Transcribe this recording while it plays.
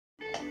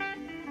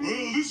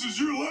This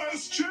is your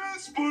last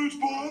chance,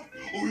 Spongebob.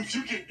 Or if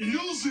you get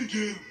eels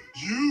again,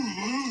 you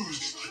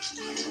lose.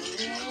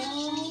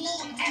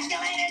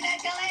 Escalators,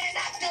 escalators,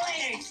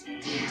 escalators!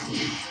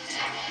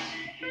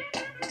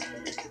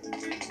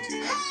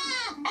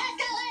 Ah!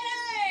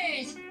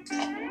 Escalators!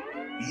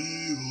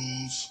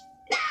 Eels.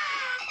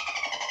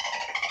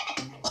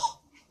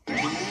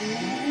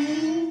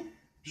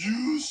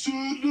 You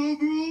said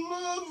number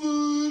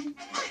 11.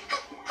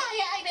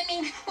 I didn't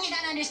mean, you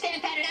don't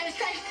understand, pattern. I was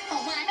trying.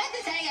 Oh, what I meant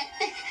to say,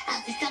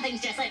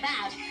 something's just slipped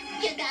out.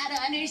 You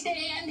gotta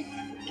understand.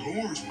 Don't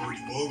worry,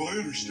 Spongebob, I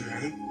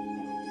understand.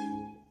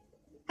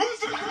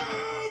 Mr.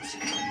 Krabs!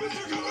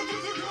 Mr. Krabs!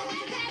 Mr.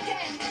 Krabs!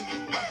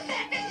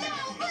 Patrick, no,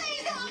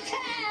 please don't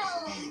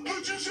tell!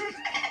 But you said...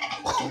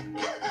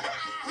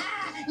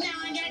 Now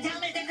I'm gonna tell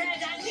Mr.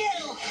 Krabs on you!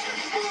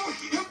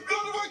 Not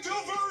if I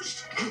tell first!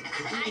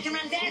 I can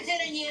run faster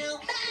than you!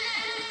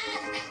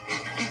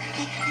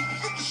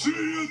 See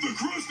you at the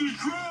Krusty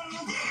Krab!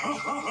 Oh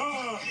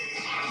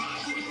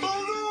no!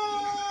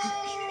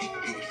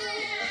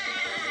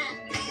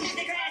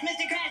 Mr. Krabs,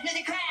 Mr. Krabs,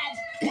 Mr. Krabs!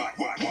 What?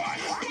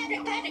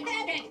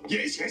 Patrick!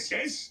 Yes.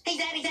 He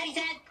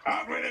said,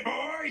 Out with it,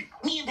 boy!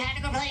 me and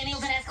Patrick were playing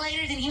eels and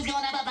escalators, and he was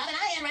going up, and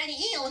I had riding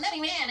eel, and then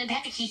he ran, and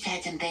Patrick, he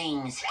said some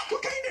things.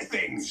 What kind of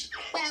things?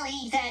 Well,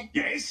 he said,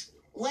 Yes?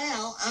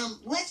 well,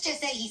 let's just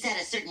say he said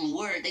a certain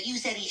word that you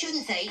said he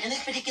shouldn't say, and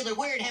this particular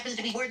word happens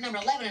to be word number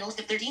 11 in a list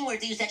of 13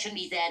 words that you said shouldn't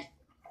be said.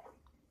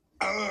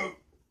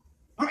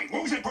 Right,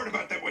 what was that part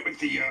about that with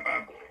the,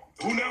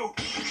 who know?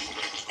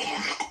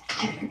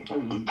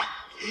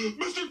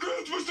 Mr.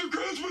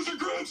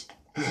 Krabs!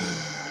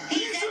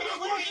 He said that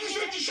word, he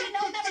said he should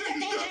know number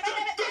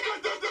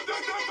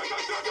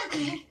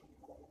 13.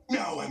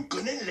 Now I'm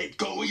gonna let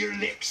go of your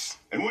lips.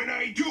 And when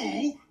I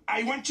do,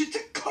 I want you to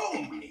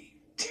comb me.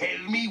 Tell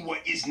me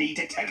what you need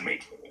to tell me.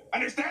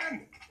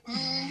 Understand?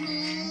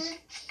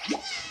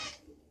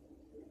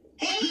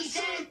 He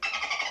said...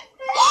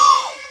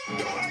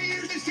 Do I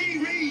hear the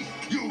TV?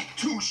 You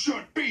two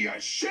should be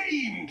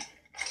ashamed.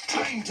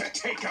 Time to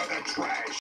take out the trash.